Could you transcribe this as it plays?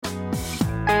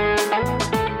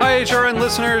HRN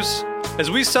listeners.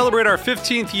 As we celebrate our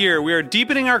 15th year, we are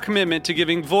deepening our commitment to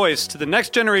giving voice to the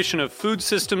next generation of food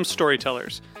systems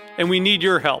storytellers, and we need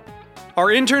your help. Our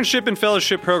internship and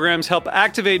fellowship programs help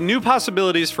activate new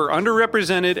possibilities for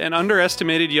underrepresented and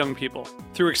underestimated young people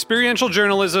through experiential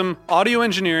journalism, audio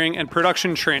engineering, and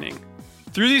production training.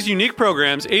 Through these unique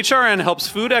programs, HRN helps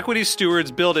food equity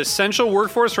stewards build essential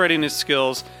workforce readiness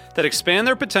skills that expand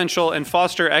their potential and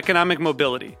foster economic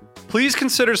mobility. Please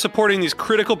consider supporting these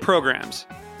critical programs.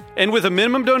 And with a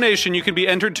minimum donation, you can be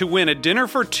entered to win a dinner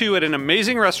for two at an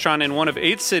amazing restaurant in one of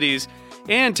 8 cities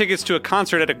and tickets to a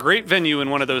concert at a great venue in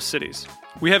one of those cities.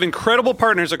 We have incredible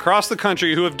partners across the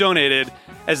country who have donated,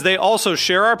 as they also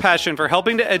share our passion for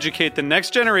helping to educate the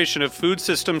next generation of food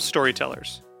systems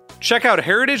storytellers. Check out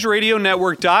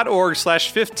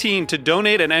heritageradionetwork.org/15 to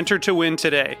donate and enter to win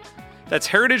today. That's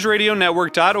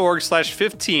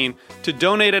heritageradionetwork.org/15 to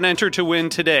donate and enter to win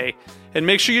today. And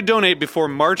make sure you donate before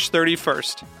March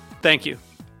 31st. Thank you.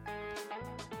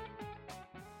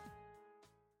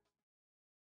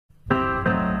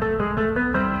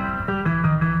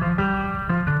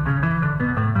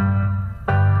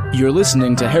 You're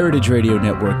listening to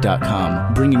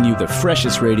heritageradionetwork.com, bringing you the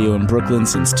freshest radio in Brooklyn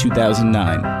since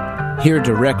 2009. Hear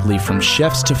directly from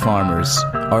chefs to farmers,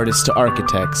 artists to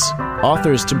architects,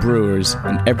 authors to brewers,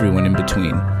 and everyone in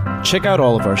between. Check out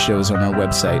all of our shows on our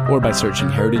website or by searching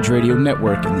Heritage Radio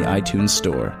Network in the iTunes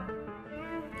Store.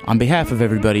 On behalf of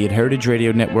everybody at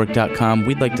heritageradionetwork.com,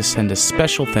 we'd like to send a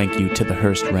special thank you to the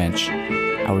Hearst Ranch,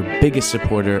 our biggest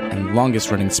supporter and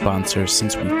longest-running sponsor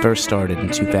since we first started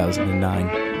in 2009.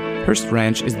 Hearst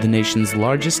Ranch is the nation's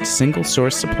largest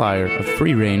single-source supplier of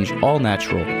free-range,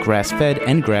 all-natural, grass-fed,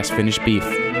 and grass-finished beef.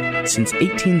 Since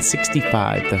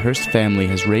 1865, the Hearst family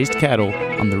has raised cattle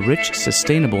on the rich,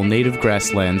 sustainable native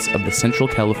grasslands of the Central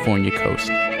California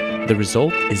coast. The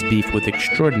result is beef with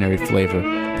extraordinary flavor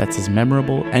that's as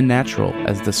memorable and natural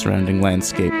as the surrounding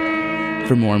landscape.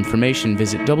 For more information,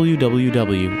 visit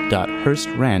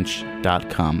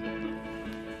www.hearstranch.com.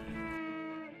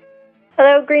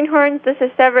 Hello, Greenhorns. This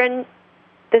is Severin.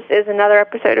 This is another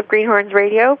episode of Greenhorns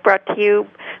Radio, brought to you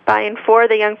by and for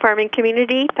the young farming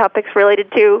community, topics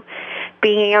related to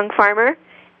being a young farmer.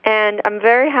 And I'm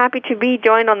very happy to be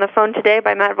joined on the phone today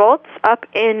by Matt Volz,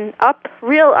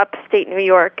 real upstate New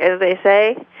York, as they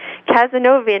say,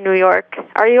 Casanova, New York.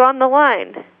 Are you on the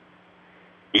line?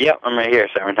 Yep, I'm right here,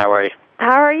 Severin. How are you?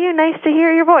 How are you? Nice to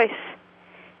hear your voice.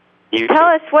 Tell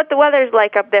us what the weather's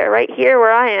like up there. Right here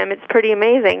where I am, it's pretty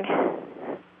amazing.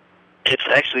 It's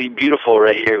actually beautiful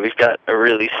right here. We've got a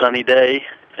really sunny day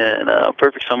and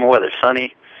perfect summer weather.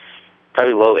 Sunny,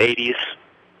 probably low 80s,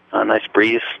 nice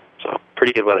breeze. So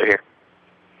pretty good weather here.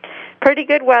 Pretty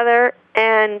good weather,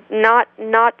 and not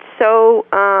so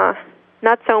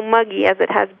muggy as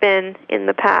it has been in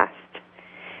the past.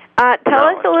 Tell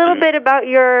us a little bit about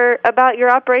your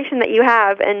operation that you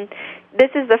have, and this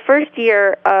is the first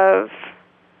year of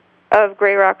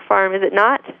Grey Rock Farm, is it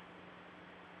not?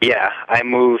 Yeah, I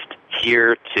moved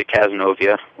here to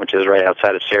Casanova, which is right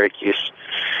outside of Syracuse,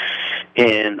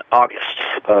 in August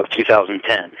of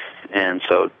 2010, and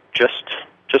so just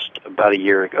about a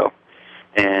year ago,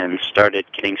 and started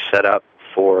getting set up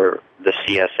for the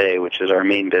CSA, which is our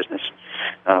main business.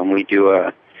 We do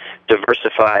a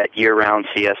diversified year-round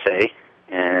CSA,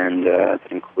 and that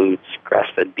includes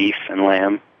grass-fed beef and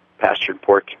lamb, pastured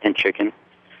pork and chicken,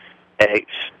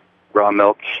 eggs, raw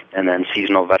milk, and then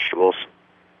seasonal vegetables.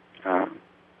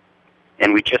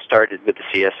 And we just started with the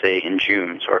CSA in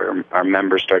June, so our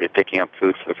members started picking up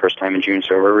food for the first time in June,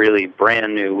 so we're really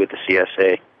brand new with the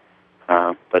CSA.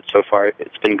 But so far,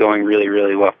 it's been going really,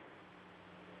 really well.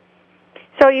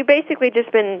 So you've basically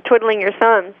just been twiddling your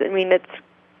thumbs. I mean, it's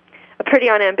a pretty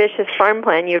unambitious farm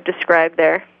plan you've described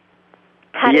there.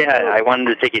 I wanted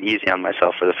to take it easy on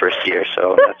myself for the first year,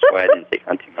 so that's why I didn't take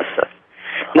on too much stuff.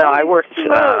 No, I worked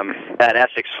at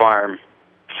Essex Farm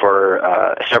for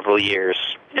several years,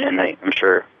 and I'm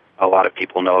sure a lot of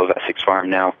people know of Essex Farm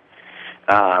now.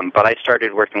 But I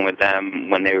started working with them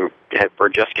when they were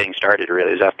just getting started,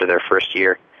 really. It was after their first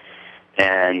year.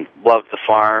 And loved the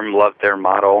farm, loved their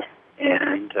model,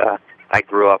 and I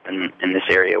grew up in this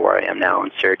area where I am now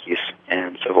in Syracuse,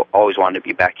 and so always wanted to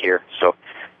be back here. So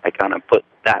I kind of put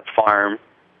that farm,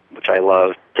 which I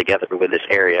love, together with this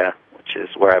area, which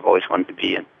is where I've always wanted to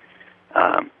be, and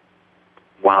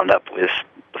wound up with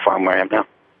the farm where I am now.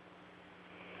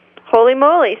 Holy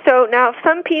moly. So now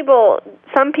some people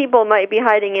might be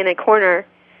hiding in a corner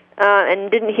and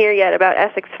didn't hear yet about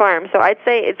Essex Farm. So I'd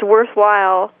say it's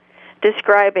worthwhile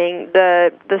describing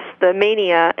the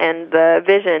mania and the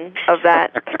vision of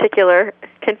that particular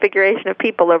configuration of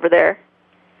people over there.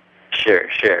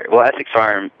 Sure. Well, Essex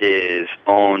Farm is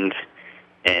owned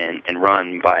and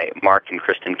run by Mark and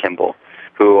Kristen Kimball,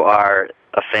 who are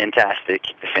a fantastic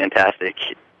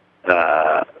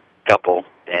couple,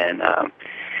 and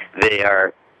they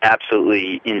are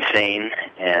absolutely insane,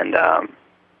 and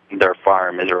their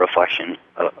farm is a reflection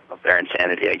of their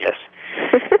insanity, I guess.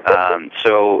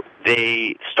 So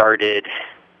they started,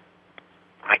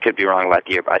 I could be wrong about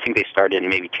the year, but I think they started in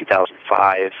maybe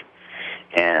 2005,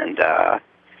 and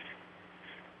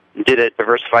did a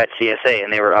diversified CSA,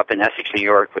 and they were up in Essex, New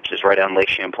York, which is right on Lake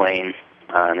Champlain,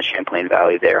 in the Champlain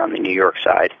Valley there on the New York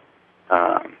side.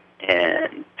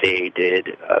 And they did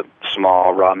a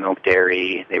small raw milk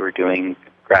dairy. They were doing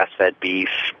grass-fed beef,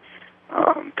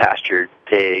 pastured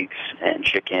pigs and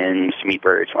chickens, meat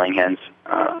birds, laying hens,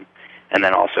 and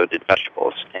then also did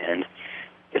vegetables. And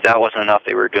if that wasn't enough,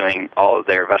 they were doing all of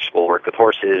their vegetable work with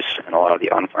horses and a lot of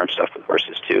the on-farm stuff with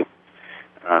horses, too.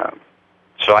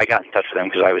 So I got in touch with them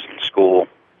because I was in school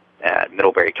at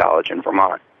Middlebury College in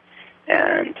Vermont,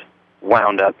 and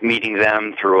wound up meeting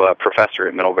them through a professor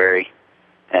at Middlebury,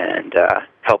 and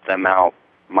helped them out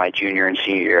my junior and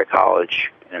senior year at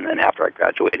college. And then after I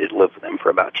graduated, lived with them for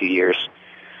about 2 years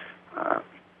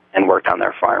and worked on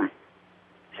their farm.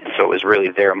 And so it was really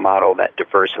their model, that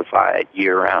diversified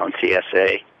year-round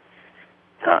CSA,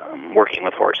 working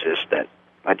with horses, that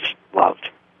I just loved.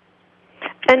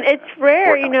 And it's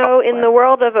rare, you know, in the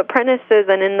world of apprentices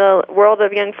and in the world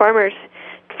of young farmers,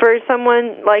 for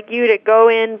someone like you to go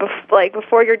in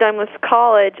before you're done with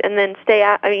college and then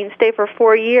stay for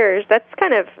 4 years. That's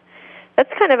kind of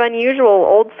unusual,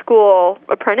 old school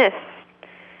apprentice,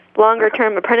 longer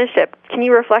term apprenticeship. Can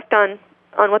you reflect on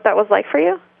what that was like for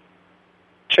you?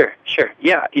 Sure.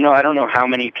 Yeah, you know, I don't know how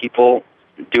many people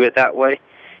do it that way.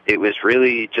 It was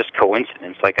really just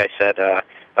coincidence. Like I said,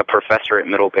 a professor at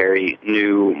Middlebury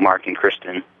knew Mark and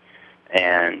Kristen,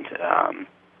 and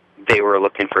they were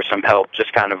looking for some help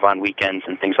just kind of on weekends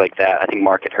and things like that. I think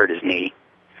Mark had hurt his knee,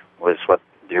 was what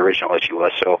the original issue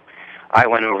was. So I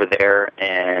went over there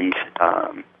and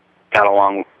got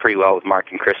along pretty well with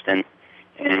Mark and Kristen,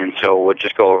 and so would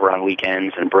just go over on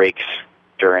weekends and breaks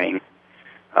during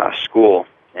school.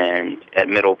 And at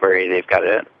Middlebury, they've got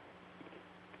a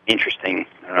interesting,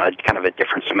 kind of a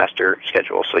different semester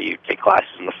schedule. So you take classes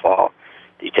in the fall,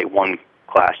 you take one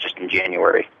class just in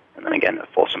January, and then again a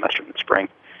full semester in the spring.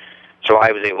 So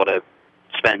I was able to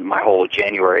spend my whole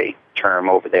January term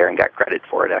over there and got credit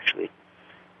for it, actually.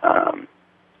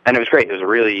 And it was great. It was a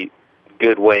really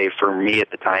good way for me at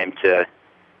the time to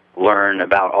learn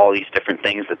about all these different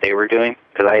things that they were doing,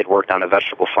 because I had worked on a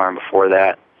vegetable farm before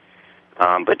that,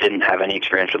 but didn't have any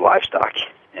experience with livestock,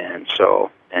 and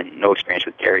no experience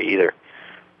with dairy either.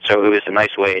 So it was a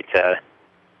nice way to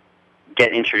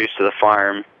get introduced to the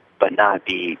farm, but not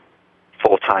be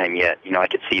full-time yet. You know, I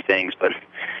could see things, but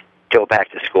go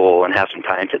back to school and have some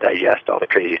time to digest all the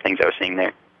crazy things I was seeing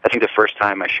there. I think the first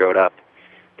time I showed up,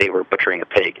 they were butchering a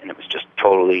pig, and it was just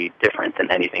totally different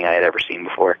than anything I had ever seen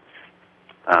before.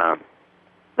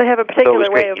 They have a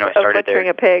particular way of butchering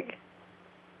a pig.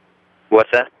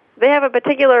 What's that? They have a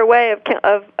particular way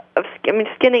of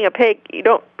skinning a pig.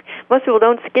 Most people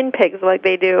don't skin pigs like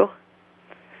they do.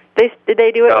 Did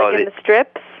they do it in the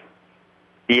strips?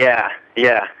 Yeah.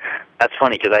 That's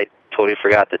funny, because I totally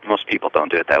forgot that most people don't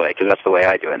do it that way, because that's the way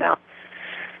I do it now.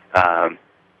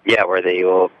 Where they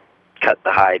will cut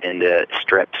the hide into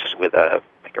strips with a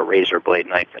razor blade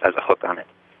knife that has a hook on it,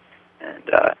 and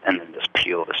then just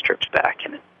peel the strips back,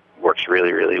 and it works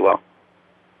really, really well.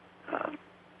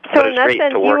 So in that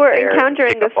sense, you were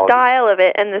encountering the style of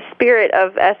it and the spirit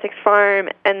of Essex Farm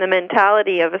and the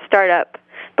mentality of a startup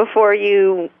before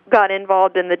you got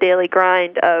involved in the daily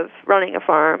grind of running a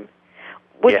farm.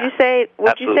 Would you say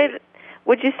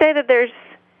that there's,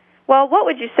 well, what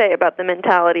would you say about the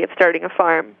mentality of starting a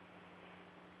farm?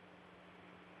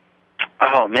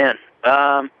 Oh, man.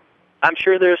 I'm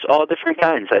sure there's all different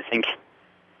kinds. I think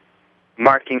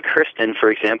Mark and Kristen, for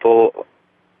example,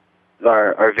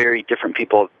 are very different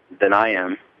people than I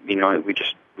am. You know,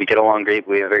 we get along great.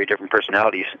 We have very different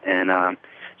personalities, and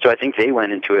so I think they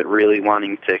went into it really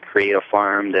wanting to create a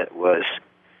farm that was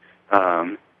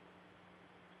right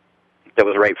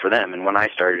for them. And when I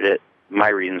started it, my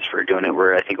reasons for doing it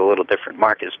were, I think, a little different.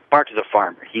 Mark is a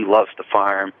farmer. He loves to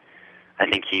farm. I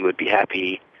think he would be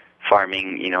happy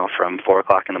farming, from 4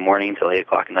 o'clock in the morning till 8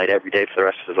 o'clock at night every day for the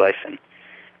rest of his life. And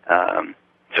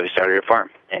so he started a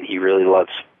farm, and he really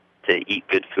loves to eat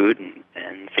good food,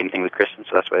 and same thing with Kristen,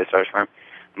 so that's why I started a farm.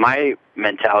 My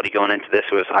mentality going into this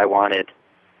was I wanted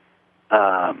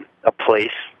a place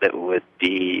that would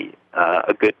be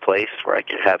a good place where I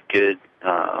could have good,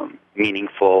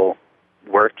 meaningful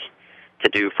work, to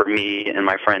do for me and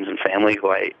my friends and family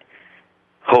who I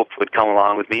hoped would come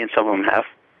along with me, and some of them have.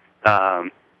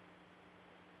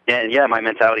 And yeah, my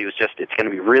mentality was just, it's going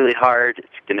to be really hard. It's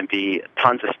going to be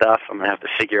tons of stuff. I'm going to have to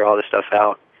figure all this stuff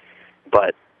out.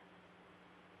 But,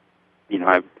 you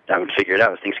know, I would figure it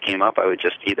out. As things came up, I would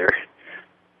just either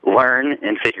learn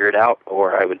and figure it out,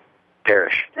 or I would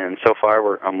perish. And so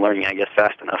far, I'm learning, I guess,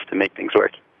 fast enough to make things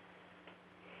work.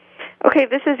 Okay,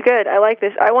 this is good. I like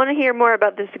this. I want to hear more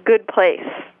about this good place.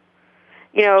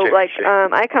 You know,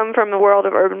 Sure. I come from the world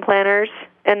of urban planners,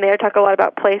 and they talk a lot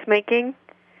about placemaking.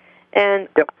 And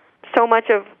Yep. so much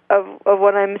of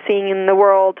what I'm seeing in the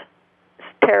world is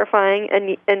terrifying,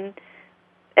 and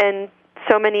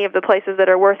so many of the places that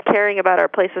are worth caring about are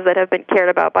places that have been cared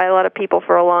about by a lot of people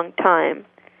for a long time.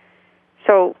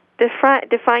 So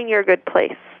define your good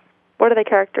place. What are the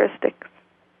characteristics?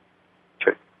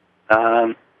 Sure.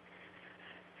 I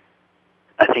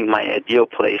think my ideal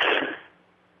place,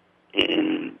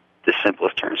 in the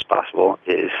simplest terms possible,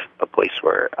 is a place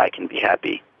where I can be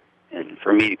happy. And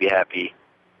for me to be happy,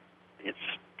 it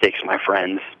takes my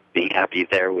friends being happy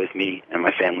there with me and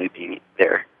my family being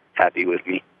there happy with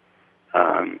me.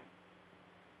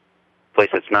 Place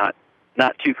that's not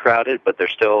too crowded, but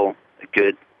there's still a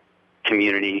good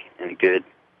community and a good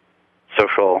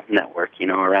social network, you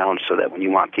know, around, so that when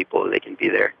you want people, they can be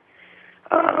there.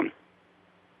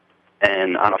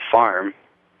 And on a farm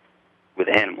with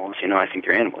animals, you know, I think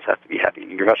your animals have to be happy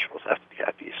and your vegetables have to be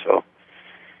happy. So,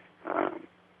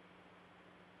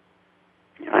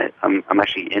 you know, I'm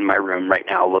actually in my room right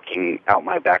now looking out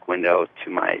my back window to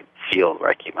my field where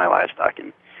I keep my livestock,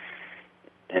 and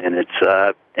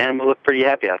it's animals look pretty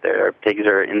happy out there. Our pigs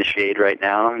are in the shade right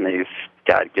now, and they've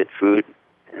got good food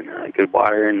and good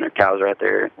water, and their cows are out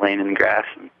there laying in the grass,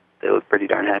 and they look pretty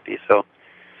darn happy. So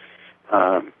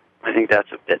I think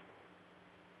that's a bit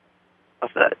of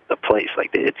the place.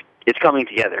 Like, it's coming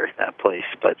together, that place,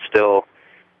 but still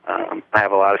I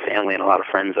have a lot of family and a lot of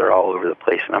friends that are all over the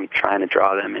place, and I'm trying to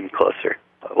draw them in closer.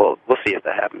 But we'll see if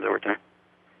that happens over time.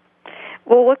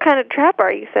 Well, what kind of trap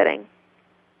are you setting?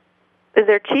 Is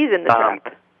there cheese in the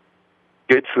trap?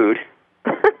 Good food.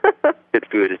 Good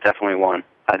food is definitely one.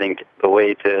 I think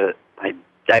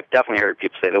I've definitely heard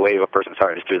people say the way to a person's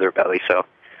heart is through their belly, so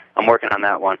I'm working on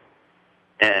that one.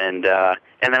 And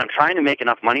then I'm trying to make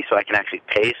enough money so I can actually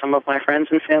pay some of my friends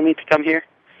and family to come here.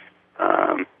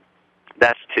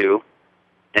 That's 2.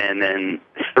 And then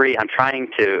 3, I'm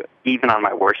trying to, even on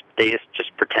my worst days,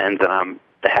 just pretend that I'm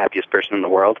the happiest person in the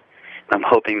world. And I'm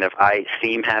hoping that if I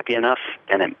seem happy enough,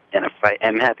 and if I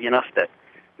am happy enough,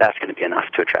 that's going to be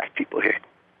enough to attract people here.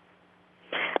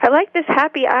 I like this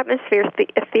happy atmosphere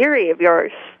theory of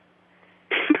yours.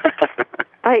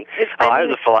 I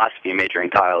was a philosophy major in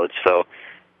college, so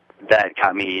that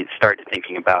got me started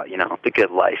thinking about, you know, the good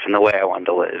life and the way I wanted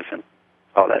to live and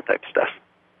all that type of stuff.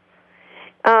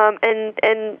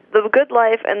 And the good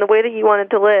life and the way that you wanted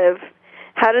to live,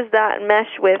 how does that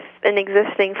mesh with an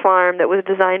existing farm that was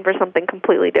designed for something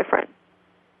completely different?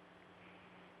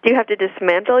 Do you have to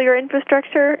dismantle your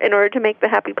infrastructure in order to make the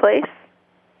happy place?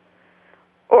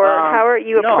 Or how are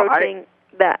you approaching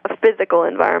that physical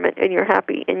environment in your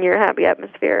happy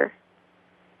atmosphere?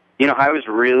 You know, I was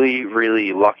really,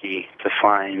 really lucky to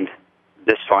find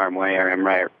this farm where I am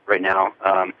right now.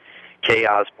 Kay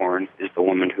Osborne is the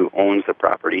woman who owns the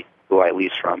property, who I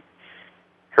lease from.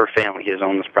 Her family has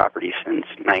owned this property since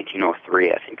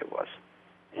 1903, I think it was.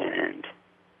 And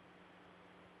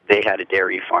they had a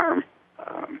dairy farm.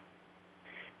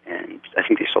 And I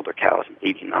think they sold their cows in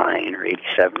 89 or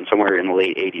 87, somewhere in the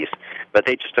late 80s. But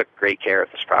they just took great care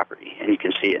of this property. And you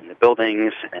can see it in the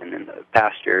buildings and in the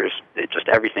pastures. Just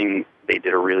everything they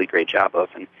did a really great job of.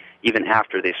 And even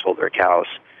after they sold their cows,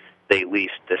 they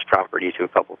leased this property to a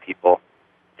couple people.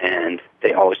 And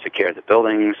they always took care of the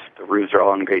buildings. The roofs are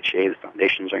all in great shape. The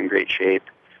foundations are in great shape.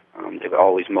 They've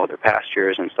always mowed their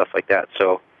pastures and stuff like that.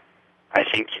 So I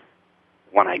think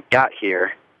when I got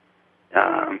here,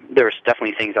 there was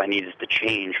definitely things I needed to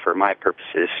change for my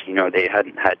purposes. You know, they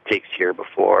hadn't had pigs here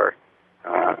before,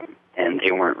 and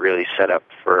they weren't really set up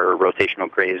for rotational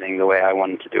grazing the way I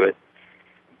wanted to do it.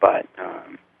 But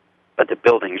the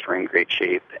buildings were in great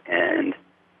shape, and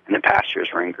the pastures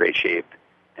were in great shape,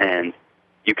 and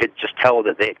you could just tell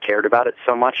that they had cared about it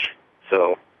so much.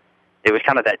 So it was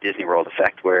kind of that Disney World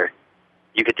effect where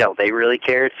you could tell they really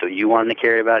cared, so you wanted to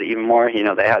care about it even more. You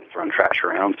know, they hadn't thrown trash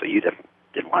around, so you didn't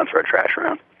want to throw trash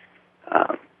around.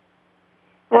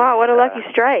 Wow, what a lucky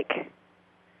strike.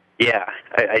 Yeah,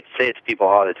 I'd say it to people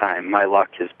all the time. My luck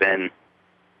has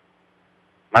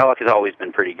always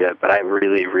been pretty good, but I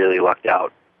really, really lucked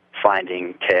out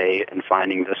finding Kay and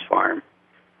finding this farm.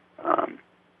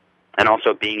 and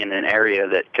also being in an area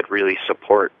that could really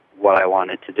support what I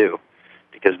wanted to do,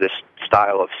 because this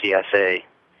style of CSA,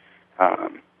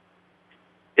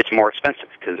 it's more expensive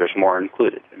because there's more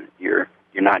included. You're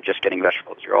not just getting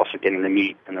vegetables; you're also getting the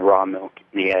meat and the raw milk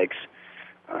and the eggs.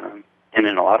 And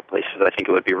in a lot of places, I think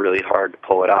it would be really hard to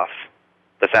pull it off.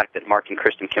 The fact that Mark and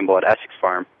Kristen Kimball at Essex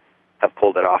Farm have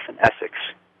pulled it off in Essex,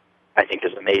 I think,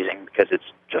 is amazing, because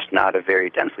it's just not a very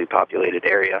densely populated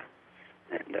area.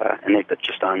 And they've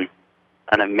just done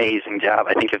an amazing job.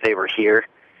 I think if they were here,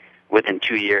 within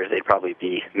 2 years, they'd probably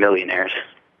be millionaires.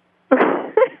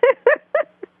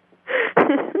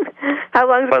 How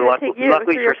long is it going to take you?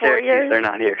 Luckily 3 for or 4 Syracuse, years? they're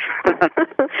not here.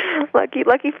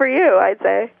 Lucky for you, I'd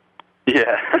say.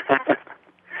 Yeah.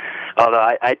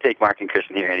 Although I'd take Mark and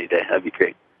Kristen here any day. That'd be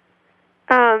great.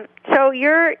 So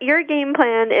your game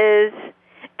plan is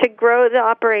to grow the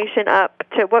operation up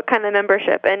to what kind of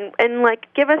membership, and like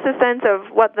give us a sense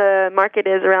of what the market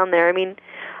is around there. I mean,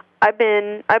 I've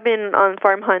been on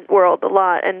Farm Hunt World a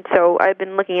lot, and so I've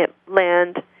been looking at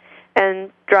land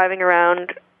and driving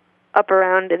around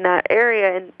in that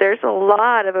area, and there's a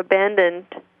lot of abandoned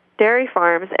dairy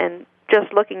farms, and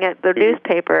just looking at the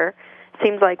newspaper,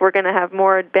 seems like we're going to have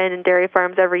more abandoned dairy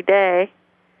farms every day.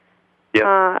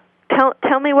 Yeah.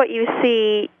 Tell me what you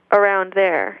see around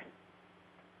there.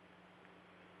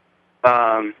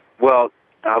 Well,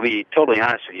 I'll be totally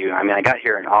honest with you. I mean, I got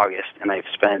here in August, and I've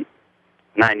spent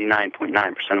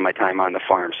 99.9% of my time on the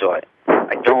farm, so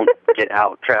I don't get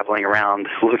out traveling around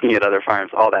looking at other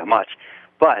farms all that much.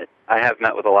 But I have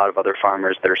met with a lot of other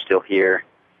farmers that are still here,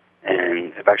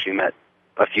 and I've actually met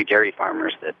a few dairy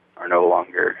farmers that are no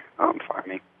longer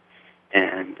farming.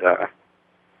 And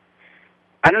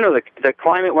I don't know, the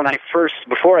climate when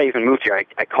before I even moved here,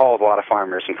 I called a lot of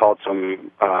farmers and called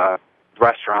some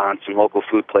restaurants and local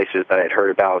food places that I'd heard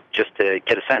about just to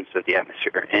get a sense of the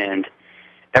atmosphere. And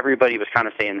everybody was kind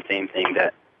of saying the same thing,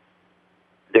 that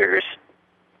there's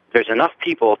enough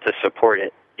people to support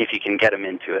it if you can get them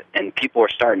into it. And people are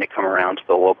starting to come around to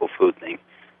the local food thing.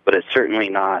 But it's certainly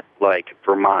not like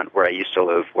Vermont, where I used to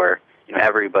live, where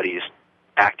everybody's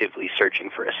actively searching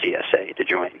for a CSA to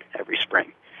join every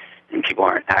spring. And people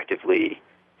aren't actively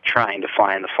trying to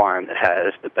find the farm that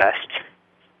has the best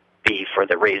beef or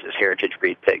that raises heritage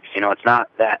breed pigs. It's not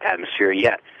that atmosphere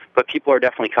yet. But people are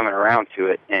definitely coming around to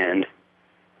it, and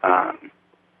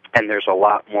there's a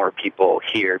lot more people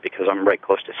here because I'm right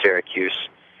close to Syracuse,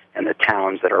 and the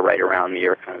towns that are right around me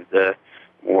are kind of the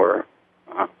more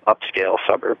upscale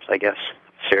suburbs, I guess,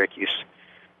 Syracuse.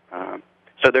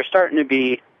 So there's starting to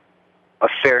be a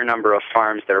fair number of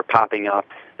farms that are popping up.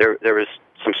 There was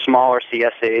some smaller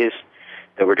CSAs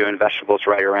that were doing vegetables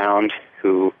right around,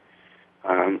 who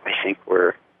I think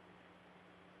were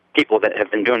people that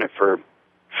have been doing it for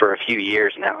a few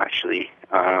years now, actually,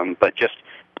 but just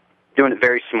doing it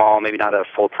very small, maybe not a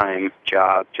full-time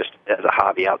job, just as a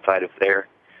hobby outside of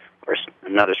or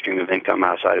another stream of income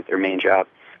outside of their main job.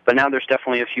 But now there's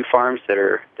definitely a few farms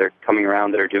they're coming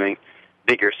around that are doing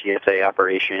bigger CSA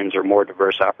operations or more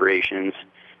diverse operations,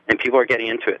 and people are getting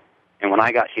into it. And when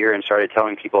I got here and started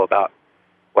telling people about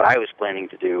what I was planning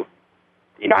to do,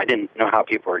 I didn't know how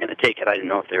people were going to take it. I didn't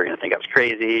know if they were going to think I was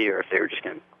crazy or if they were just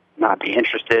going to not be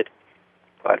interested.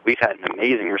 But we've had an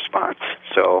amazing response.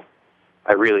 So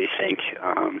I really think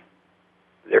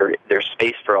there's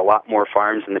space for a lot more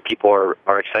farms, and the people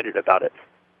are excited about it.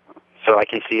 So I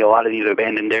can see a lot of these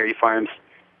abandoned dairy farms.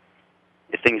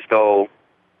 If things go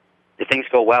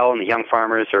well, and the young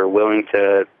farmers are willing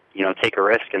to take a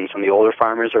risk, and some of the older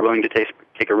farmers are willing to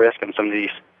take a risk, and some of these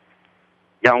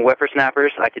young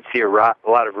whippersnappers, I could see a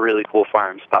lot of really cool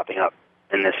farms popping up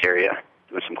in this area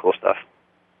doing some cool stuff.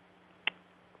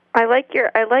 I like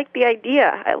the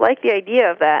idea. I like the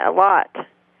idea of that a lot.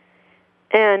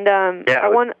 And I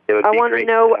want to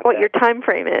know what your time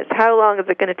frame is. How long is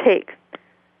it going to take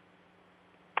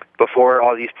before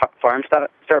all these farms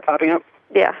start popping up?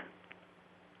 Yeah.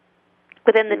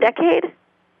 Within the decade?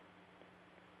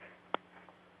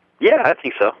 Yeah, I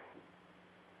think so.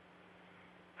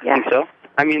 Yeah. I think so.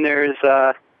 I mean, there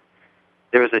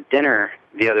was a dinner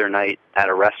the other night at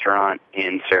a restaurant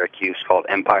in Syracuse called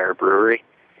Empire Brewery,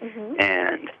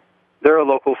 and they're a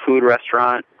local food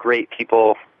restaurant, great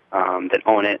people that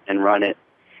own it and run it,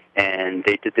 and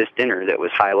they did this dinner that was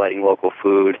highlighting local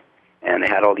food, and they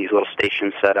had all these little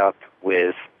stations set up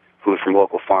with food from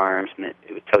local farms, and it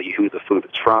would tell you who the food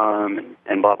was from,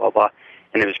 and blah, blah, blah,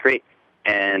 and it was great.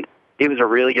 And it was a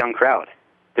really young crowd.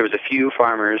 There was a few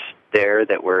farmers there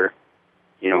that were,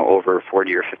 over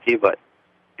 40 or 50, but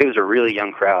it was a really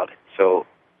young crowd. So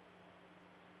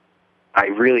I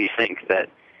really think that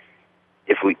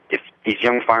if these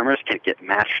young farmers can get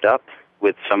matched up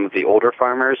with some of the older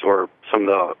farmers or some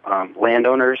of the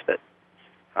landowners that,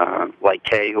 like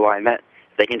Kay, who I met,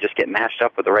 they can just get matched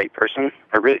up with the right person.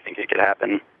 I really think it could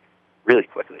happen really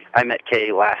quickly. I met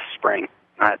Kay last spring,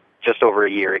 just over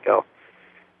a year ago,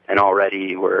 and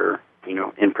already we're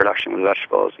in production with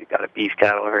vegetables. We've got a beef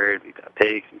cattle herd, we've got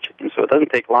pigs and chickens, so it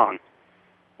doesn't take long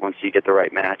once you get the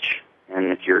right match,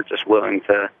 and if you're just willing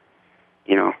to,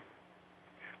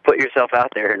 put yourself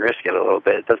out there and risk it a little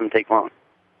bit, it doesn't take long.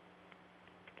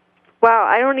 Wow,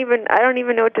 I don't even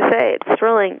know what to say. It's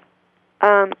thrilling.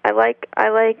 I like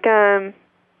the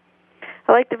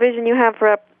vision you have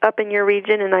for up in your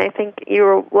region, and I think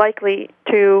you're likely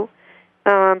to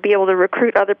be able to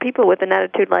recruit other people with an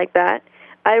attitude like that.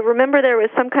 I remember there was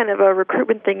some kind of a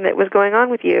recruitment thing that was going on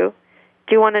with you.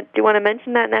 Do you want to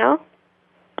mention that now?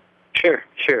 Sure.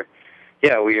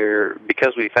 Yeah,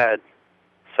 because we've had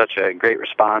such a great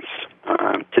response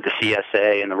to the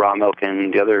CSA and the raw milk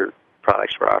and the other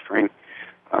products we're offering.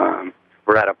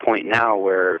 We're at a point now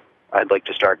where I'd like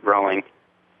to start growing,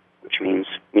 which means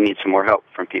we need some more help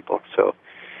from people. So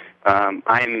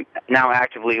I'm now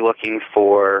actively looking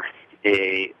for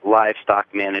a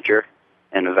livestock manager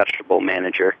and a vegetable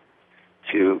manager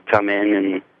to come in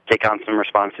and take on some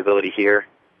responsibility here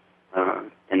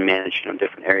and manage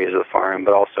different areas of the farm,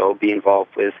 but also be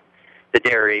involved with the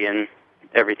dairy and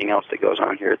everything else that goes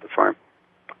on here at the farm.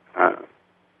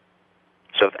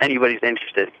 So if anybody's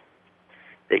interested,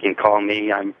 they can call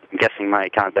me. I'm guessing my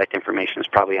contact information is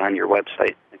probably on your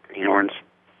website at Greenhorns.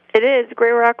 It is,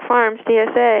 Grey Rock Farms,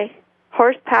 CSA.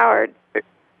 Horse-powered.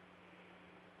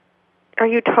 Are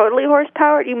you totally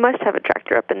horse-powered? You must have a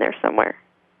tractor up in there somewhere.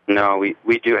 No,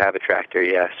 we do have a tractor,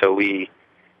 yeah. So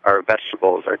our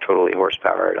vegetables are totally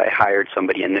horse-powered. I hired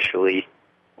somebody initially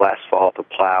last fall to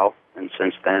plow, and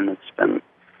since then it's been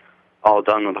all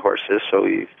done with the horses. So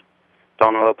we've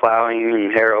done all the plowing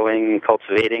and harrowing and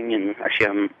cultivating, and actually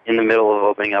I'm in the middle of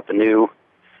opening up a new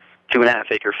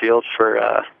 2.5-acre field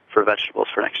for vegetables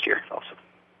for next year also.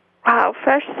 Wow,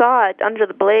 fresh sod under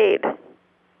the blade.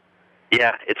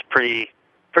 Yeah, it's pretty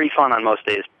fun on most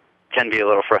days. Can be a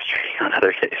little frustrating on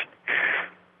other days.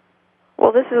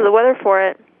 Well, this is the weather for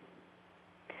it.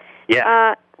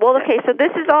 Yeah. Well, okay, so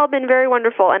this has all been very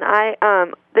wonderful, and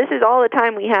this is all the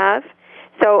time we have.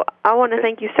 So I want to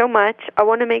thank you so much. I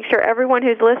want to make sure everyone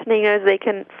who's listening knows they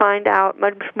can find out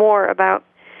much more about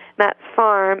Matt's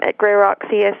farm at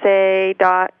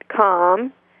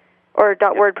greyrockcsa.com or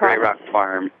 .wordpress. Grey Rock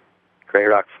Farm. Grey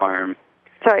Rock Farm.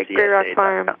 Sorry, Grey Rock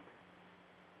Farm.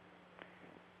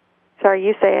 Sorry,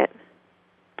 you say it.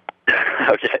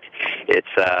 Okay. It's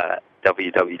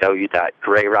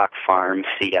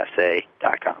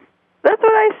www.greyrockfarmcsa.com. That's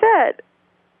what I said.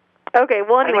 Okay,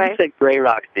 well, anyway. I think you said Grey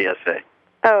Rock CSA.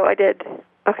 Oh, I did.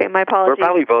 Okay, my apologies. We're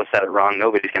probably both said it wrong.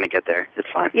 Nobody's going to get there. It's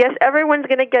fine. Yes, everyone's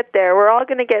going to get there. We're all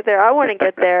going to get there. I want to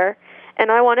get there.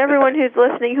 And I want everyone who's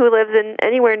listening who lives in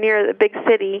anywhere near the big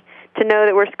city to know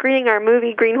that we're screening our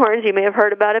movie Greenhorns. You may have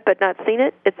heard about it but not seen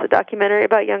it. It's a documentary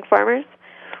about young farmers.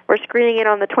 We're screening it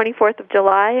on the 24th of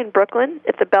July in Brooklyn.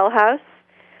 It's a Bell House.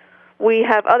 We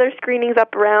have other screenings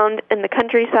up around in the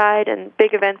countryside and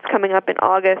big events coming up in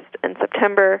August and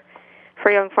September for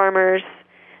young farmers,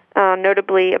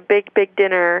 notably a big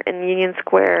dinner in Union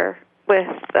Square with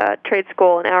Trade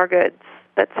School and Our Goods.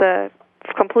 That's a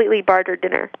completely bartered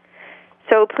dinner.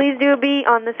 So please do be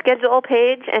on the schedule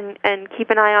page and keep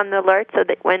an eye on the alert so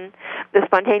that when the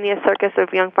spontaneous circus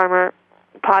of Young Farmer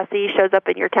Posse shows up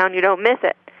in your town, you don't miss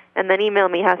it. And then email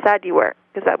me how sad you were,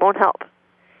 because that won't help.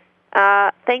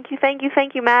 Thank you,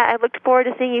 Matt. I look forward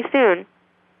to seeing you soon.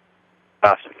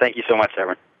 Awesome. Thank you so much,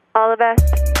 Severin. All the best.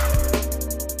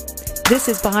 This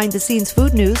is Behind the Scenes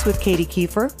Food News with Katie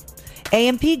Kiefer.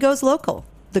 AMP goes local.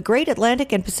 The Great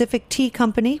Atlantic and Pacific Tea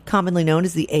Company, commonly known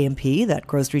as the AMP, that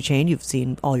grocery chain you've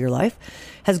seen all your life,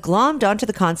 has glommed onto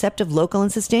the concept of local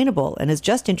and sustainable and has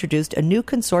just introduced a new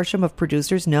consortium of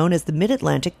producers known as the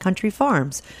Mid-Atlantic Country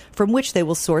Farms, from which they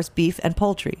will source beef and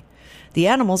poultry. The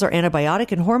animals are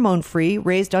antibiotic and hormone-free,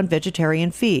 raised on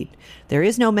vegetarian feed. There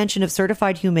is no mention of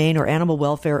certified humane or animal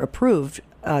welfare approved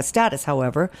status,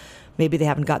 however. Maybe they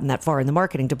haven't gotten that far in the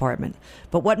marketing department.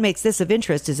 But what makes this of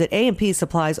interest is that AMP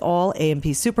supplies all AMP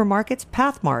supermarkets,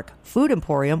 Pathmark, Food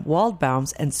Emporium,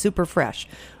 Waldbaum's, and Super Fresh.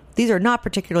 These are not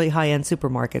particularly high-end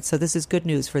supermarkets, so this is good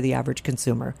news for the average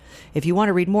consumer. If you want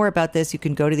to read more about this, you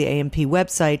can go to the AMP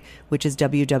website, which is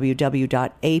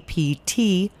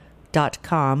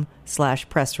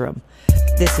www.apt.com/pressroom.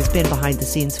 This has been Behind the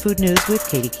Scenes Food News with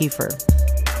Katie Kiefer.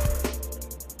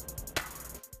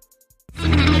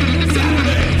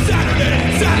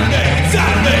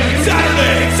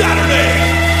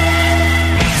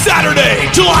 Saturday,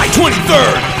 July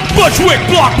 23rd, Bushwick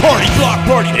Block Party.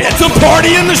 It's a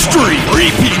party in the street.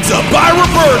 Free pizza by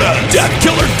Roberta. Death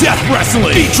Killer Death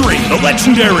Wrestling featuring the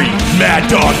legendary Mad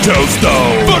Dog Toasto.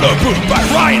 Photo booth by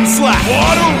Ryan Slack.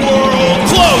 Waterworld.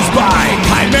 Closed by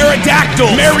Chimera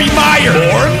Dactyl. Mary Meyer.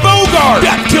 Warren Bogart.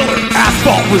 Death Killer.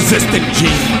 Asphalt Resistant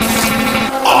Jeans.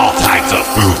 All types of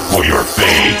food for your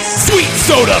face. Sweet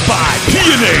soda by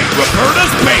P&A.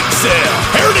 Roberta's Bake Sale.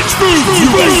 Heritage Foods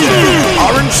USA.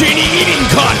 Arancini Eating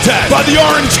Contest by the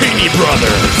Arancini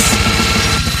Brothers.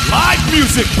 Live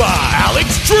music by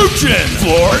Alex Truchin.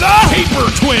 Florida Paper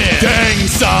Twin. Gang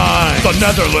Sign. The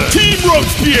Netherlands. Team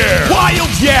Robespierre.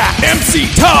 Wild Yak. MC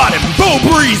Todd and Bo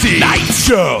Breezy. Night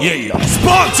Show. Yeah.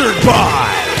 Sponsored by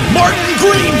Martin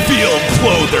Greenfield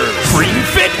Clothers. Green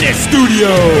Fitness Studio.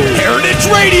 Heritage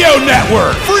Radio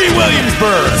Network. Free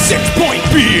Williamsburg. 6 Point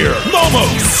Beer.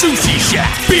 Momo's Sushi Shack.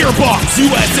 Beer Box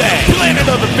USA. Planet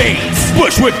of the Fates.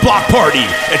 Bushwick Block Party.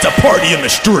 It's a party in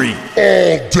the street.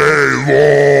 All day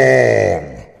long.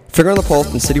 Finger on the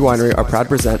Pulse and City Winery are proud to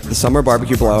present the Summer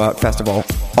Barbecue Blowout Festival,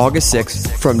 August 6th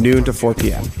from noon to 4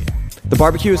 p.m. The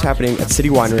barbecue is happening at City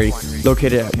Winery,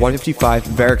 located at 155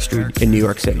 Varick Street in New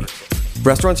York City.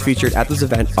 Restaurants featured at this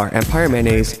event are Empire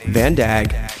Mayonnaise, Van Dag,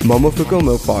 Momofuku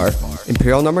Milk Bar,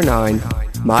 Imperial No. 9,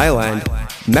 Mile End,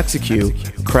 Mexicu,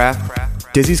 Kraft,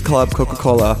 Dizzy's Club,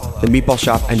 Coca-Cola, The Meatball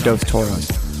Shop, and Dos Toros.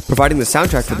 Providing the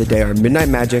soundtrack for the day are Midnight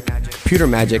Magic, Computer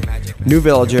Magic, New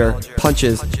Villager,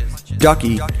 Punches,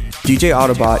 Ducky, DJ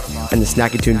Autobot, and the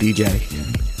Snacky Tune DJ.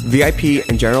 VIP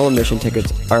and general admission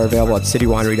tickets are available at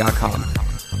citywinery.com.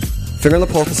 Finger on the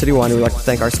Pulse of City Winery would like to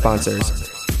thank our sponsors,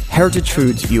 Heritage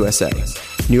Foods USA,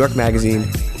 New York Magazine,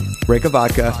 Reka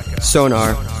Vodka,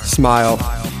 Sonar, Smile,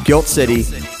 Guilt City,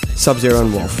 Sub-Zero,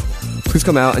 and Wolf. Please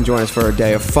come out and join us for a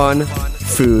day of fun,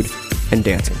 food, and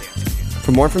dancing.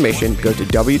 For more information, go to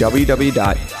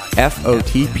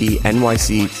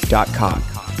www.fotpnyc.com.